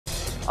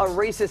A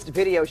racist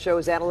video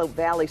shows Antelope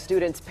Valley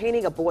students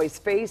painting a boy's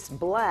face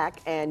black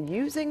and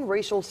using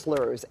racial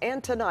slurs.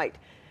 And tonight,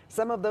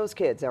 some of those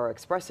kids are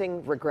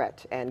expressing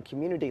regret, and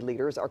community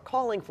leaders are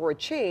calling for a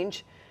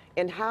change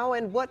in how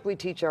and what we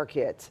teach our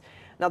kids.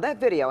 Now,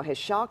 that video has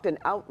shocked and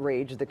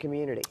outraged the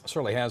community.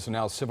 Certainly has, and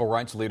now civil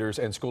rights leaders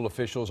and school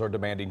officials are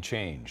demanding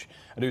change.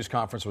 A news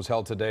conference was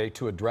held today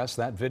to address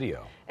that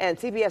video. And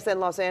CBSN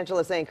Los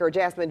Angeles anchor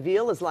Jasmine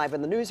Viel is live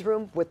in the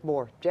newsroom with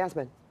more.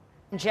 Jasmine.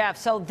 Jeff,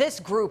 so this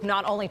group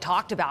not only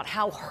talked about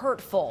how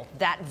hurtful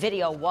that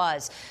video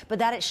was, but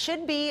that it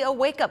should be a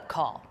wake-up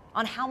call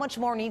on how much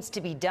more needs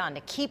to be done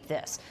to keep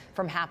this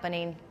from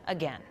happening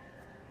again.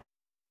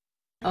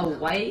 A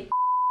white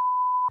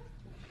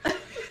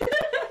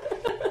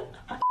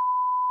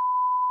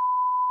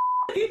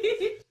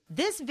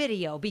This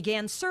video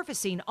began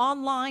surfacing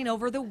online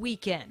over the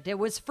weekend. It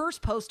was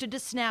first posted to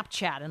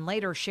Snapchat and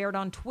later shared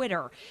on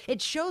Twitter.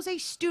 It shows a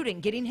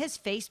student getting his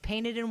face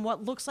painted in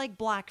what looks like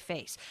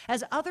blackface,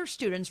 as other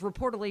students,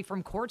 reportedly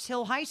from Quartz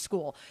Hill High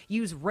School,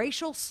 use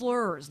racial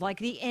slurs like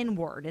the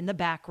N-word in the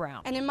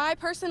background. And in my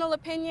personal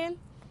opinion,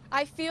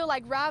 I feel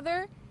like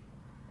rather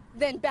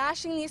than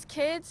bashing these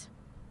kids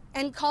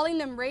and calling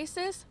them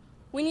racist,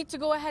 we need to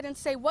go ahead and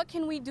say, what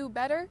can we do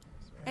better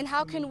and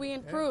how can we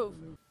improve?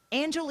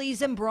 Angeli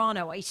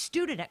Zambrano, a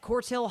student at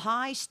Quartz Hill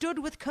High, stood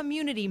with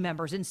community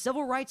members and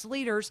civil rights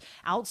leaders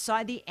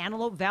outside the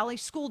Antelope Valley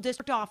School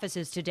District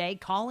offices today,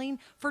 calling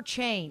for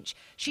change.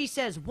 She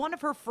says one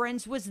of her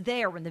friends was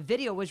there when the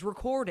video was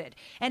recorded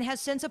and has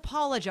since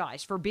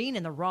apologized for being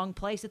in the wrong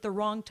place at the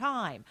wrong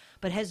time,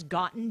 but has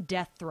gotten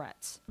death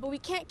threats. But we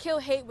can't kill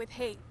hate with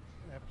hate.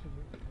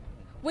 Absolutely.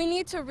 We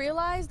need to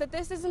realize that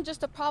this isn't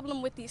just a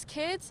problem with these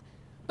kids,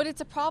 but it's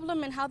a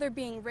problem in how they're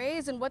being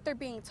raised and what they're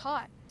being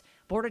taught.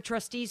 Board of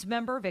Trustees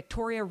member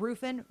Victoria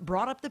Ruffin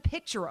brought up the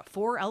picture of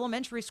 4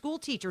 elementary school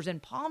teachers in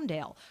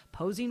Palmdale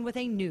posing with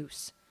a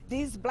noose.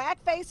 These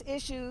blackface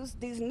issues,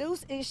 these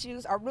noose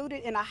issues are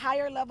rooted in a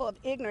higher level of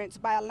ignorance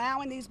by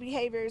allowing these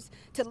behaviors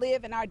to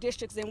live in our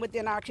districts and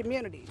within our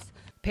communities.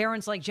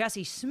 Parents like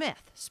Jesse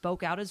Smith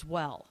spoke out as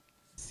well.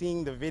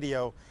 Seeing the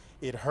video,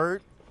 it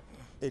hurt.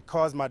 It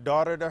caused my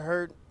daughter to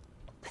hurt,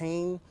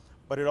 pain,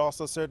 but it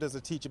also served as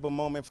a teachable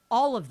moment.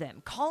 All of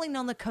them calling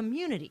on the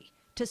community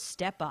to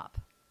step up.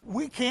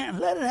 We can't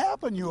let it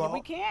happen, you all. We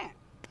can't.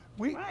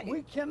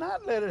 We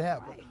cannot let it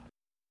happen. Right.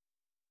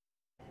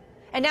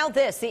 And now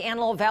this, the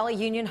Antelope Valley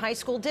Union High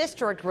School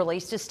District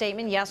released a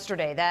statement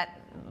yesterday that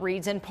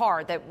reads in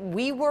part that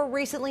we were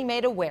recently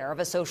made aware of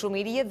a social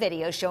media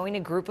video showing a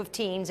group of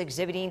teens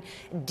exhibiting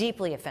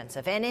deeply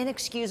offensive and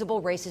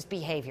inexcusable racist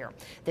behavior.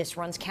 This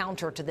runs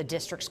counter to the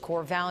district's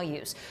core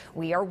values.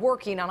 We are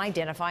working on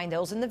identifying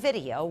those in the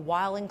video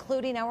while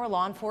including our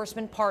law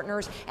enforcement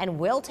partners and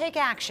will take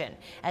action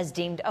as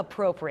deemed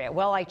appropriate.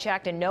 Well, I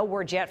checked and no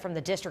word yet from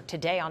the district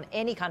today on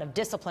any kind of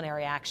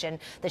disciplinary action.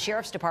 The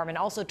Sheriff's Department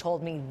also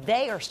told me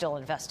they are still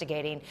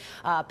investigating.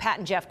 Pat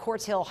and Jeff,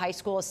 Quartz Hill High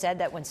School has said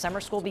that when summer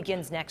school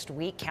begins next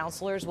week,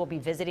 counselors will be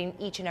visiting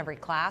each and every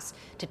class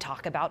to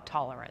talk about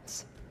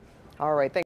tolerance. All right.